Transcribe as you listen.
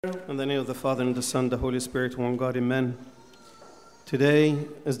In the name of the Father, and the Son, the Holy Spirit, one God, Amen. Today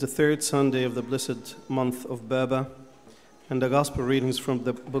is the third Sunday of the blessed month of Baba, and the Gospel readings from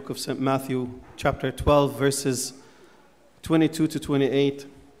the book of St. Matthew, chapter 12, verses 22 to 28,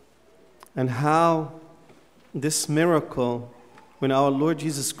 and how this miracle, when our Lord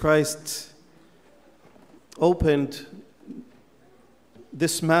Jesus Christ opened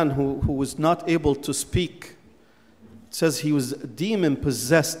this man who was not able to speak. It says he was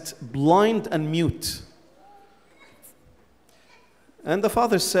demon-possessed, blind and mute. And the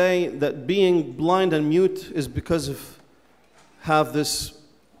fathers say that being blind and mute is because of have this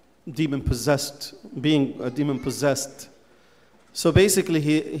being a demon-possessed. So basically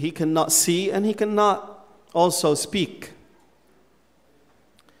he cannot see and he cannot also speak.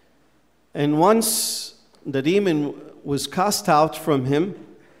 And once the demon was cast out from him,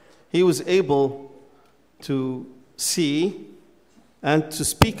 he was able to see and to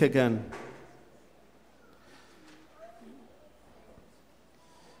speak again.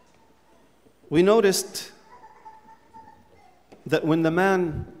 We noticed that when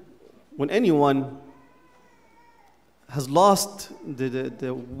anyone has lost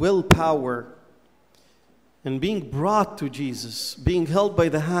the willpower and being brought to Jesus, being held by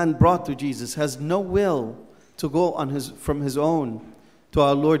the hand, brought to Jesus, has no will to go from his own to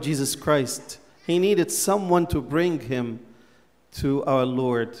our Lord Jesus Christ. He needed someone to bring him to our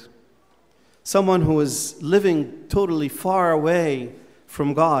Lord. Someone who is living totally far away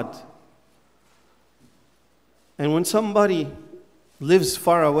from God. And when somebody lives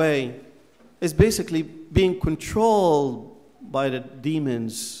far away, it's basically being controlled by the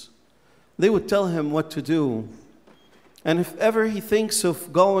demons. They would tell him what to do. And if ever he thinks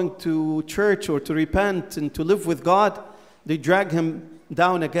of going to church or to repent and to live with God, they drag him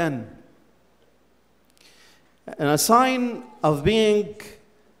down again. And a sign of being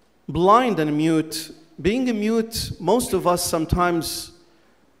blind and mute, being a mute, most of us sometimes,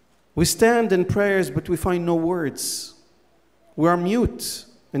 we stand in prayers but we find no words. We are mute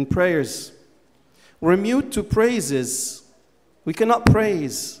in prayers. We're mute to praises. We cannot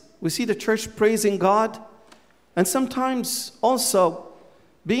praise. We see the church praising God, and sometimes also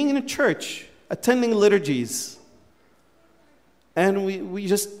being in a church, attending liturgies, and we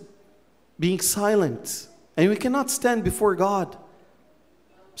just being silent. And we cannot stand before God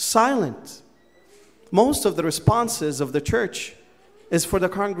silent. Most of the responses of the church is for the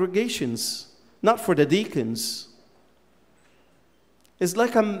congregations, not for the deacons. It's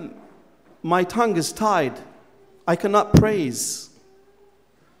like my tongue is tied. I cannot praise.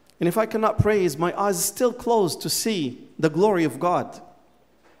 And if I cannot praise, my eyes are still closed to see the glory of God.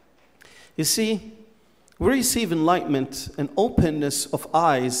 You see, we receive enlightenment and openness of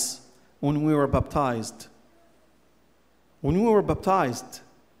eyes when we were baptized. When we were baptized,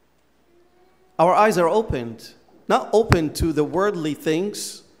 our eyes are opened, not open to the worldly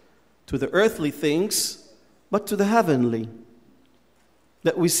things, to the earthly things, but to the heavenly.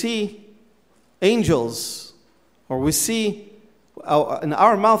 That we see angels, or we see, and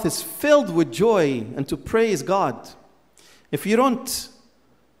our mouth is filled with joy and to praise God. If you don't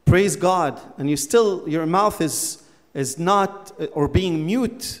praise God and your mouth is not, or being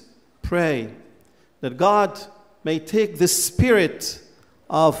mute, pray that God may take the spirit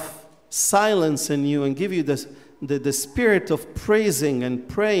of silence in you and give you the spirit of praising and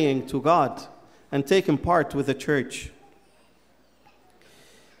praying to God and taking part with the church.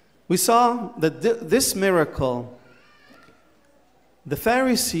 We saw that this miracle, the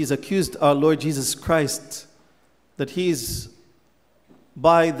Pharisees accused our Lord Jesus Christ that he's,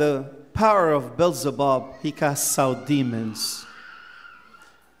 by the power of Beelzebub, he casts out demons.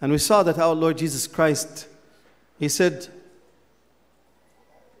 And we saw that our Lord Jesus Christ, he said,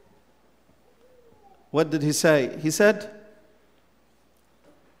 what did he say? He said,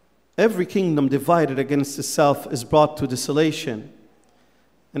 every kingdom divided against itself is brought to desolation,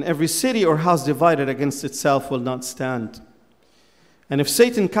 and every city or house divided against itself will not stand. And if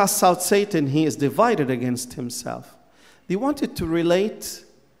Satan casts out Satan, he is divided against himself. They wanted to relate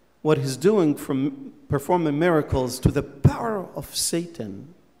what he's doing from performing miracles to the power of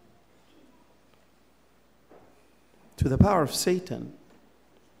Satan. To the power of Satan.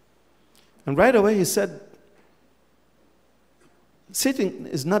 And right away he said, Satan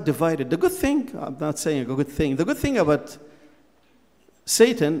is not divided. The good thing, I'm not saying a good thing, the good thing about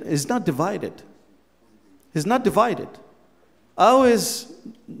Satan is not divided. He's not divided. Always,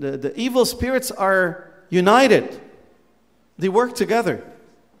 the evil spirits are united. They work together.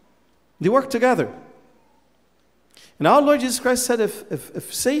 They work together. And our Lord Jesus Christ said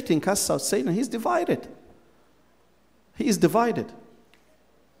if Satan casts out Satan, he's divided. He is divided.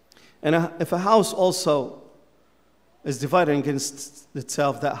 And if a house also is divided against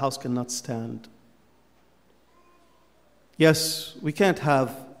itself, that house cannot stand. Yes, we can't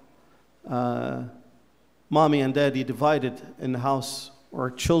have mommy and daddy divided in the house, or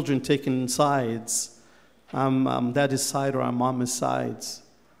children taking sides. I'm daddy's side or I'm mommy's sides.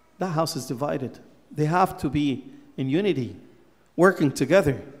 That house is divided. They have to be in unity, working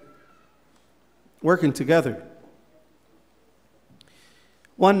together. Working together.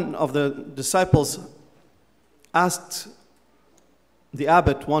 One of the disciples asked the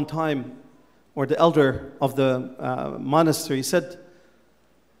abbot one time, or the elder of the monastery, he said,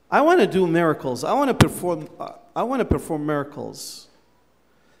 I want to do miracles. I want to perform miracles.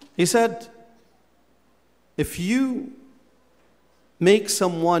 He said, if you make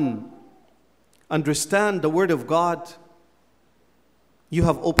someone understand the word of God, you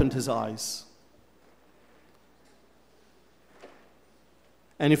have opened his eyes.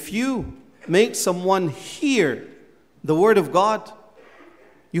 And if you make someone hear the word of God,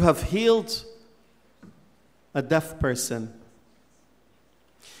 you have healed a deaf person.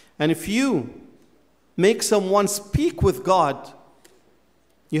 And if you make someone speak with God,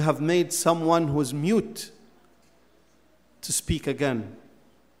 you have made someone who is mute to speak again.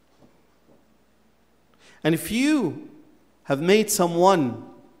 And if you have made someone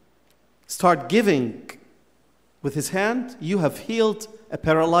start giving with his hand, you have healed a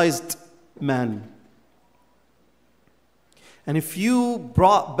paralyzed man. And if you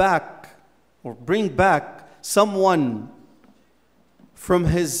brought back or bring back someone from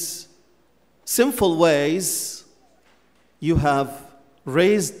his sinful ways, you have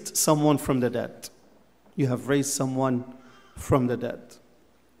raised someone from the dead. You have raised someone from the dead.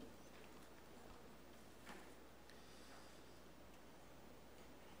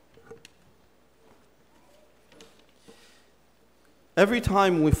 Every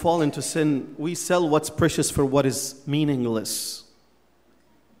time we fall into sin, we sell what's precious for what is meaningless.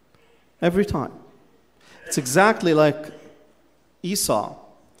 Every time. It's exactly like Esau.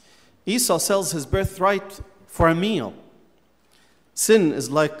 Esau sells his birthright for a meal. Sin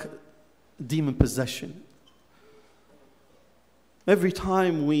is like demon possession. Every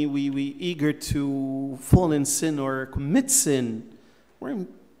time we eager to fall in sin or commit sin, we're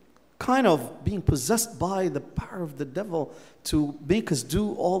kind of being possessed by the power of the devil to make us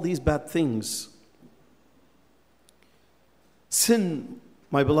do all these bad things. Sin,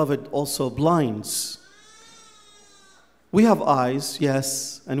 my beloved, also blinds. We have eyes,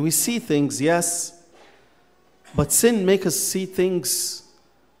 yes, and we see things, yes, but sin makes us see things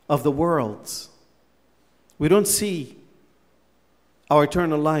of the world. We don't see our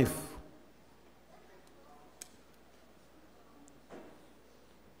eternal life.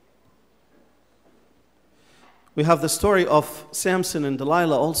 We have the story of Samson and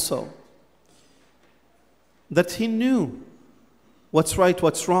Delilah also. That he knew what's right,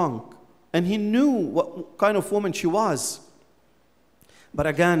 what's wrong. And he knew what kind of woman she was. But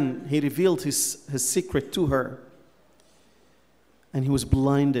again, he revealed his secret to her. And he was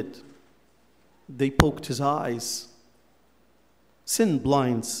blinded. They poked his eyes. Sin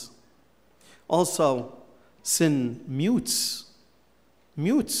blinds. Also, sin mutes.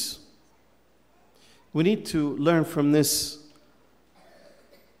 Mutes. We need to learn from this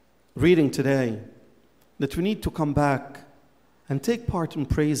reading today that we need to come back and take part in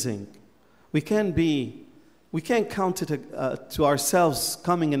praising. We can't count it to ourselves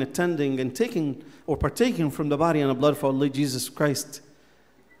coming and attending and taking or partaking from the body and the blood of our Lord Jesus Christ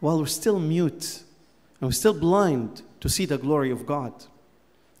while we're still mute and we're still blind to see the glory of God.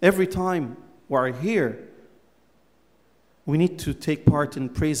 Every time we're here, we need to take part in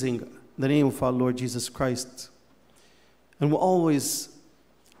praising the name of our Lord Jesus Christ. And we'll always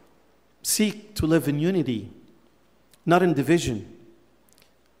seek to live in unity, not in division.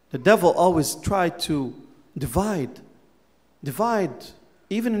 The devil always tried to divide,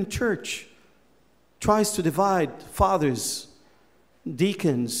 even in church, tries to divide fathers,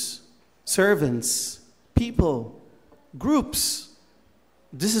 deacons, servants, people, groups.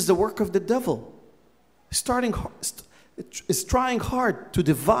 This is the work of the devil. Is trying hard to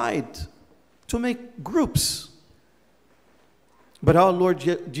divide, to make groups. But our Lord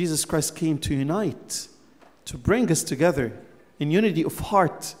Jesus Christ came to unite, to bring us together in unity of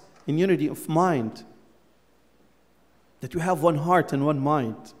heart, in unity of mind. That we have one heart and one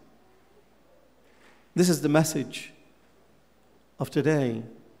mind. This is the message of today.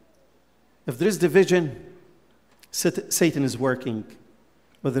 If there is division, Satan is working.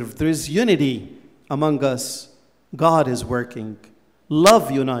 But if there is unity among us, God is working.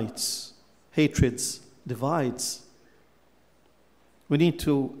 Love unites. Hatred divides. We need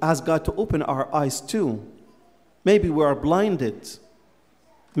to ask God to open our eyes too. Maybe we are blinded.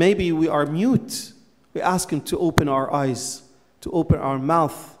 Maybe we are mute. We ask Him to open our eyes, to open our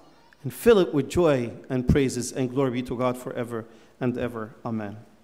mouth, and fill it with joy and praises, and glory be to God forever and ever. Amen.